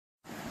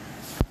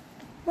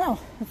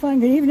Well, a fine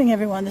good evening,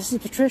 everyone. This is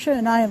Patricia,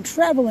 and I am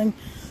traveling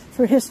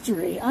for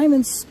history. I'm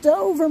in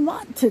Stowe,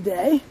 Vermont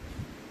today,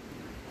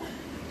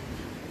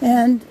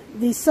 and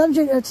the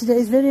subject of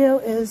today's video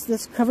is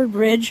this covered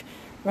bridge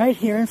right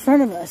here in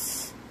front of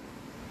us.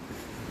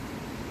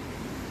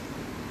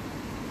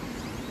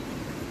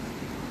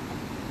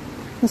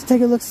 Let's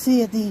take a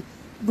look-see at the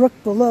brook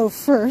below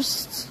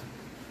first.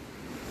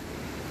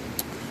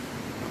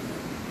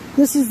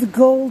 This is the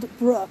Gold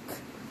Brook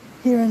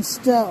here in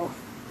Stowe.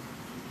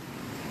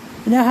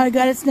 You know how it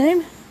got its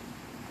name?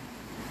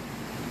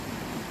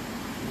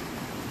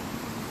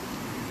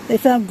 They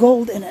found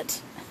gold in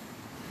it.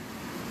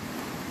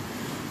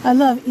 I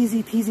love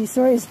easy peasy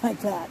stories like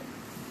that.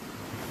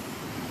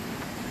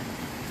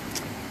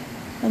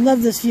 I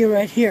love this view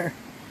right here.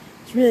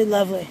 It's really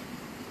lovely.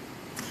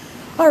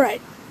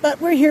 Alright, but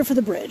we're here for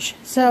the bridge.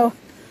 So,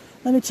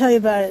 let me tell you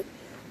about it.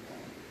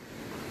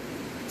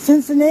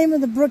 Since the name of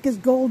the brook is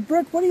Gold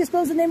Brook, what do you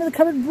suppose the name of the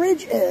covered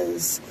bridge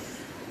is?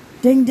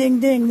 Ding, ding,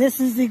 ding. This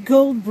is the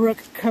Gold Brook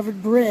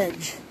Covered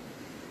Bridge,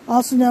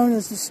 also known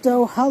as the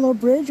Stowe Hollow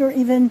Bridge or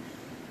even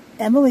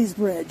Emily's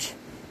Bridge.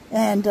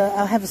 And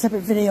I'll have a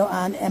separate video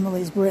on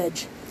Emily's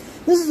Bridge.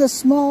 This is a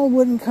small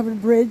wooden covered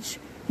bridge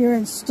here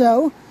in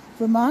Stowe,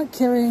 Vermont,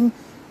 carrying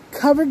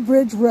Covered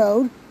Bridge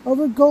Road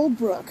over Gold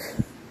Brook.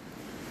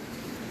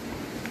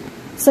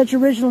 Such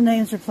original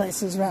names for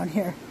places around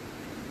here.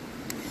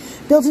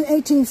 Built in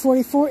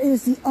 1844, it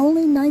is the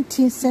only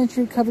 19th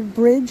century covered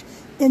bridge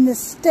in the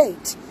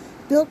state,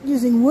 built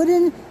using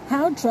wooden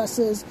howdah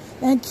trusses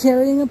and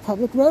carrying a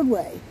public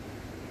roadway.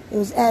 It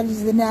was added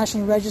to the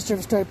National Register of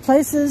Historic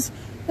Places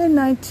in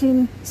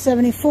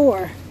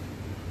 1974.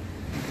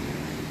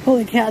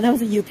 Holy cow, that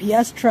was a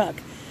UPS truck.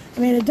 I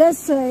mean, it does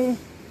say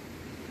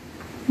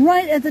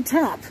right at the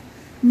top,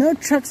 no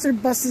trucks or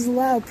buses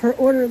allowed per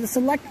order of the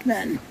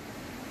selectmen.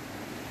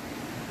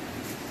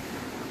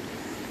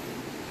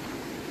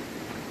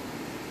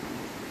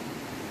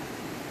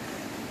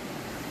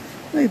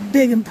 Very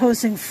big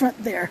imposing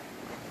front there.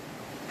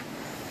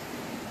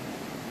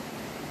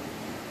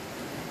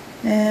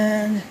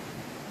 And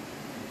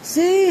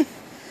see,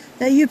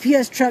 that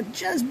UPS truck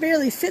just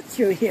barely fit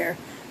through here.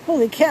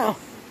 Holy cow.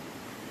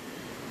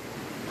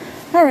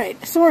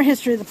 Alright, some more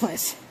history of the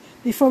place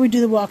before we do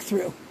the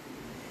walkthrough.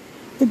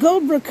 The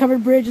Gold Brook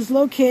Covered Bridge is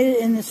located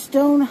in the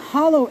Stone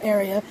Hollow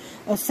area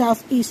of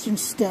southeastern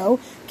Stowe,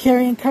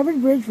 carrying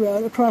Covered Bridge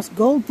Road across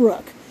Gold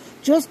Brook,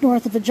 just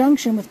north of a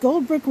junction with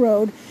Gold Brook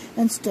Road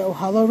and Stowe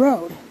Hollow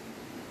Road.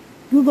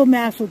 Google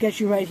Maps will get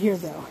you right here,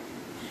 though.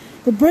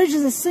 The bridge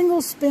is a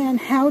single-span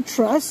howdah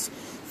truss,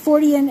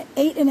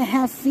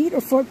 48.5 feet or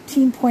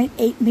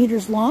 14.8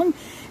 meters long,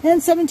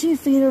 and 17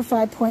 feet or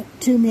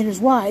 5.2 meters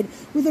wide,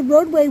 with a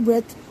roadway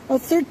width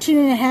of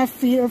 13.5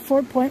 feet or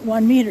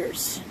 4.1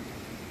 meters.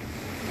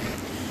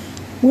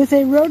 With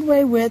a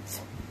roadway width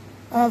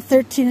of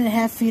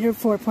 13.5 feet or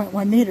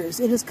 4.1 meters.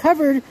 It is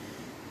covered,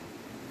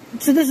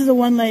 so this is a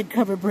one-laid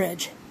covered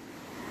bridge.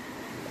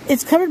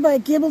 It's covered by a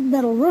gabled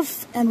metal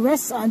roof and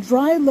rests on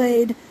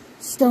dry-laid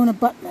stone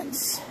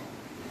abutments.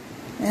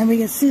 And we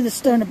can see the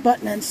stone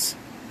abutments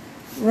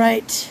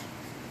right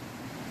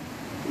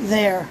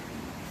there.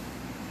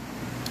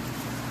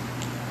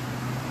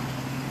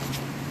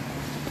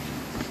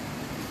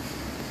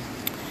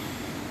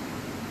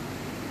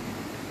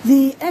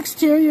 The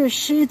exterior is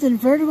sheathed in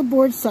vertical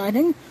board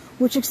siding,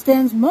 which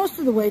extends most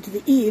of the way to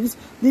the eaves,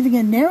 leaving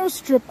a narrow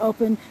strip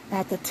open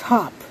at the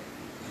top.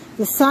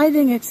 The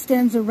siding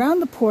extends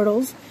around the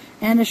portals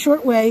and a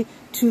short way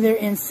to their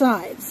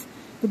insides.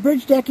 The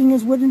bridge decking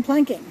is wooden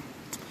planking.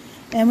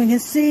 And we can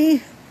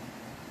see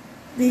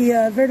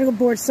the vertical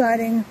board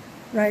siding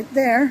right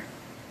there.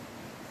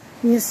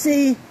 You can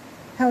see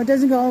how it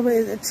doesn't go all the way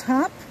to the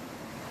top.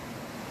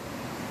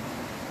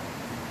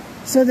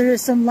 So there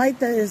is some light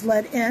that is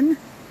let in.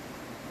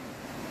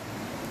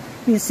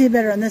 You can see it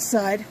better on this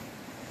side.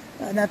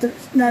 Not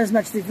as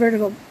much the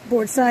vertical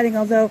board siding,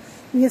 although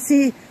you can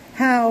see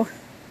how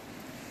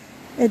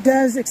it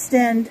does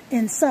extend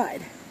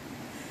inside.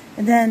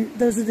 And then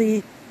those are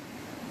the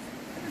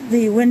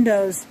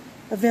windows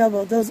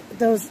available.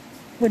 Those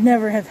would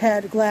never have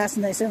had glass,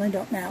 and they certainly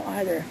don't now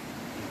either.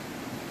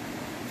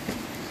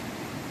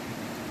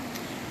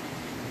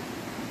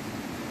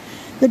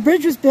 The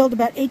bridge was built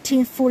about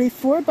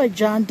 1844 by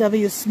John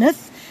W.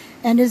 Smith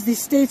and is the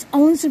state's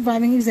only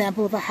surviving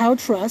example of a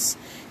howdah truss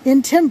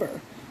in timber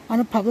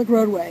on a public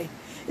roadway.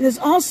 It is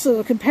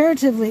also a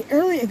comparatively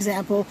early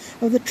example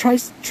of the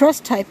truss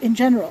type in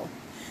general.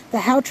 The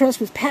howdah truss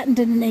was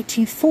patented in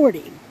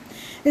 1840.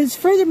 It is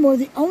furthermore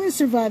the only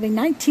surviving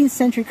 19th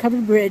century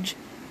covered bridge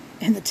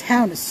in the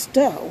town of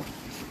Stowe.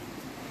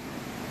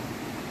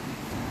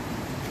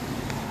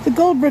 The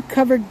Gold Brook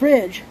Covered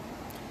Bridge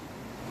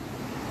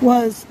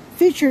was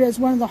featured as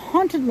one of the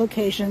haunted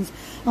locations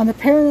on the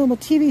paranormal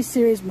TV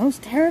series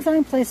Most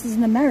Terrifying Places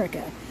in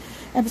America,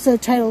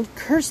 episode titled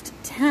Cursed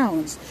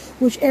Towns,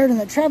 which aired on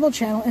the Travel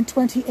Channel in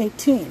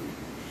 2018.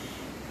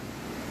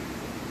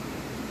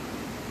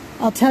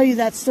 I'll tell you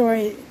that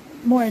story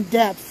more in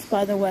depth,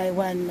 by the way,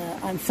 when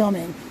I'm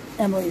filming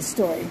Emily's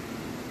story.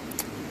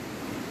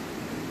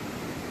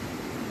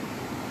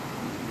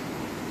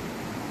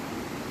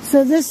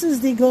 So this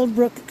is the Gold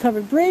Brook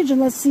covered bridge, and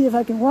let's see if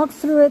I can walk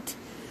through it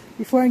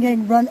before I'm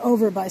getting run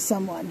over by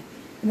someone.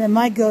 And then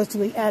my ghost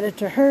will be added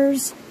to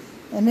hers,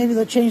 and maybe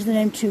they'll change the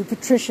name to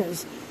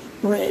Patricia's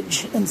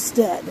Bridge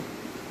instead.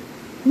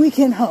 We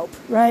can hope,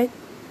 right?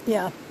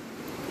 Yeah.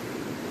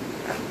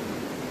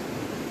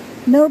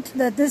 Note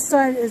that this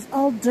side is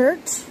all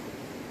dirt.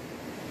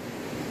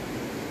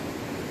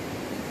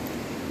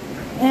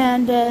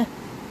 And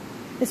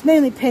it's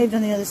mainly paved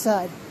on the other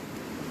side.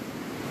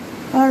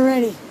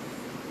 Alrighty.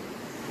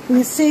 You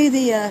can see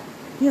the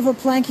beautiful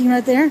planking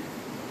right there.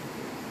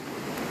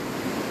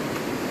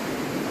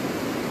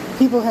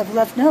 People have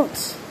left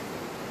notes.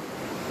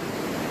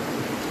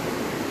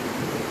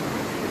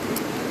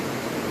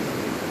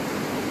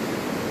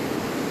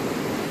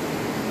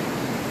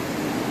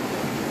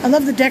 I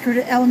love the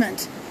decorative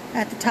element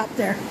at the top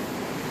there.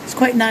 It's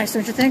quite nice,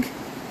 don't you think?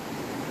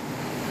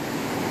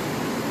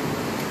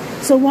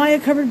 So why a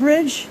covered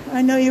bridge?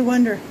 I know you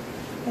wonder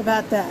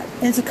about that.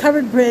 And it's a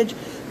covered bridge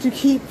to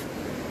keep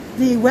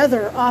the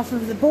weather off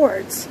of the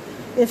boards.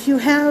 If you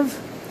have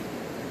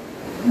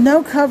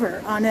no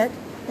cover on it,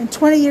 in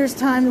 20 years'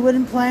 time the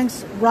wooden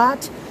planks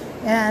rot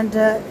and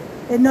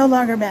it no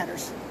longer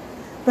matters.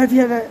 But if you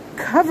have a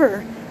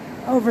cover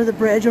over the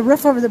bridge, a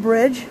roof over the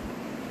bridge,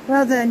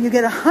 well then you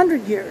get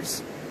 100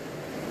 years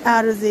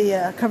out of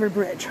the covered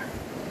bridge.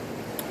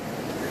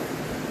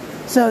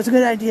 So it's a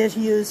good idea to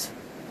use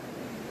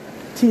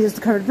the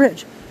covered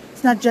bridge.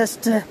 It's not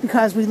just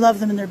because we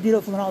love them and they're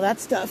beautiful and all that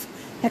stuff.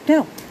 Heck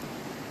no.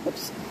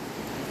 Oops.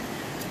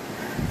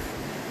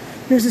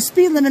 There's a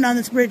speed limit on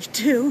this bridge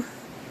too.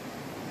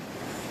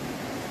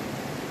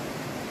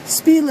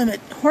 Speed limit,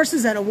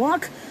 horses at a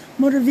walk,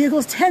 motor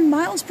vehicles 10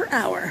 miles per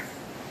hour.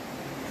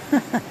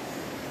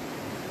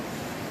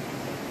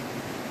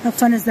 How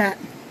fun is that?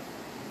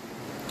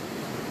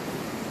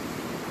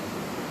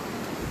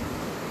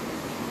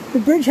 The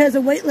bridge has a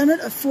weight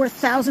limit of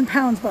 4,000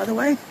 pounds, by the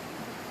way.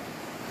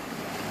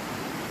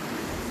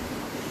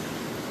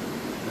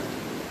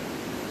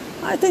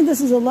 I think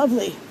this is a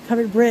lovely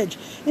covered bridge.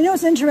 You know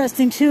what's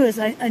interesting too is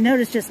I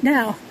noticed just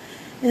now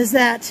is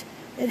that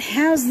it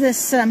has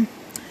this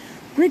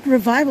Greek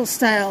revival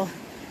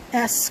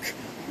style-esque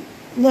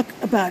look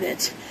about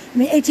it. I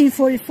mean,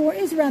 1844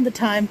 is around the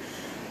time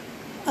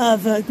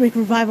of Greek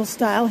revival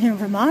style here in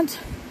Vermont.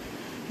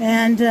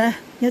 And you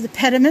have the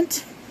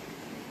pediment,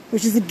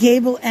 which is the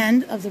gable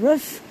end of the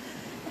roof.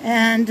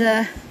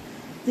 And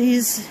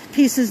these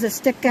pieces that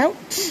stick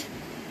out.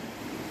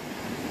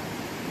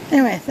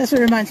 Anyway, that's what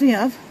it reminds me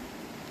of.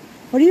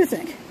 What do you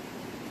think?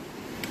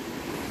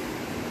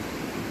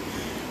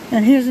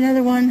 And here's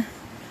another one,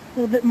 a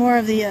little bit more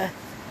of the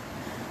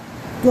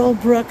Gold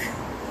Brook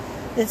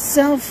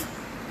itself.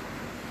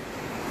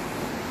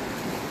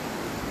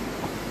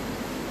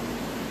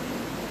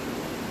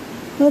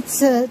 Let's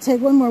take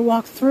one more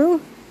walk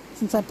through,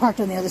 since I parked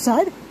on the other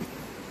side.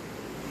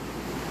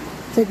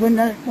 Take one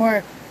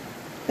more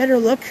better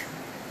look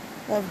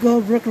of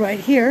Gold Brook right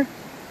here.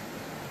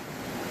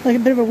 Like a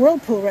bit of a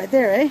whirlpool right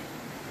there, eh?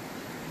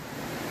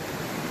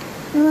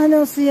 And I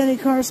don't see any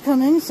cars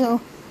coming, so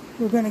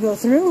we're going to go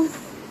through.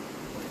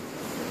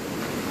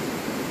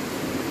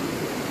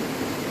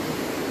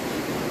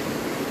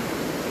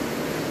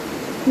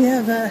 We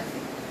have a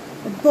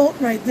bolt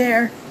right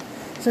there,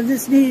 so if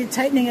this needed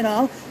tightening at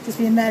all, just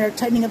be a matter of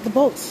tightening up the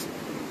bolts.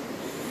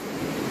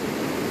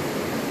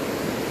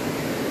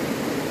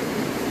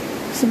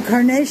 Some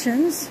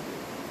carnations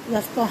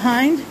left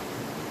behind.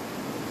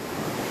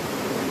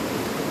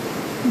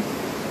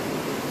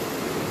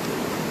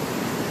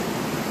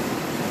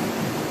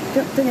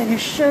 Don't think I can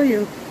show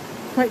you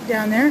quite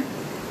down there.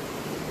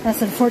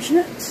 That's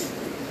unfortunate.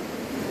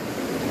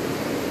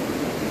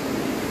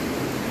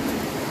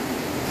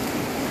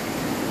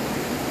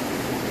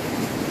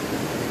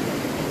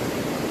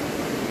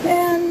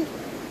 And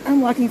I'm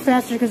walking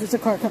faster because there's a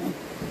car coming.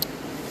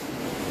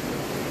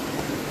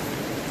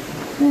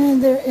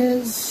 And there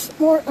is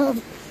more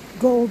of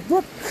Gold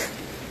Brook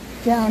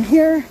down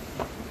here.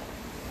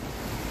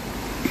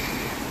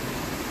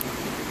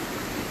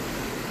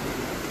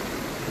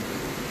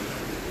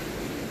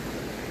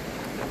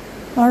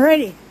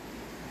 Alrighty.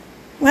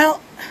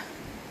 Well,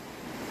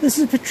 this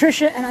is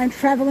Patricia and I'm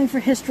traveling for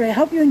history. I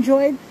hope you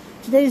enjoyed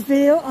today's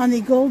video on the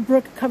Gold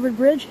Brook Covered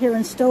Bridge here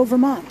in Stowe,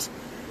 Vermont.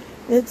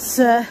 It's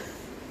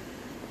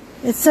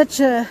such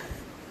a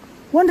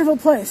wonderful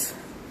place.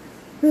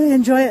 Really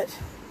enjoy it.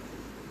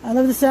 I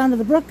love the sound of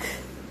the brook,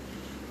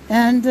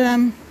 and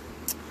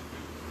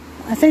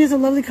I think it's a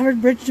lovely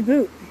covered bridge to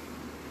boot.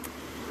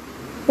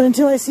 But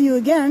until I see you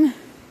again,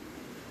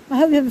 I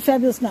hope you have a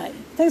fabulous night.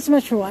 Thanks so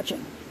much for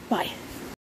watching. Bye.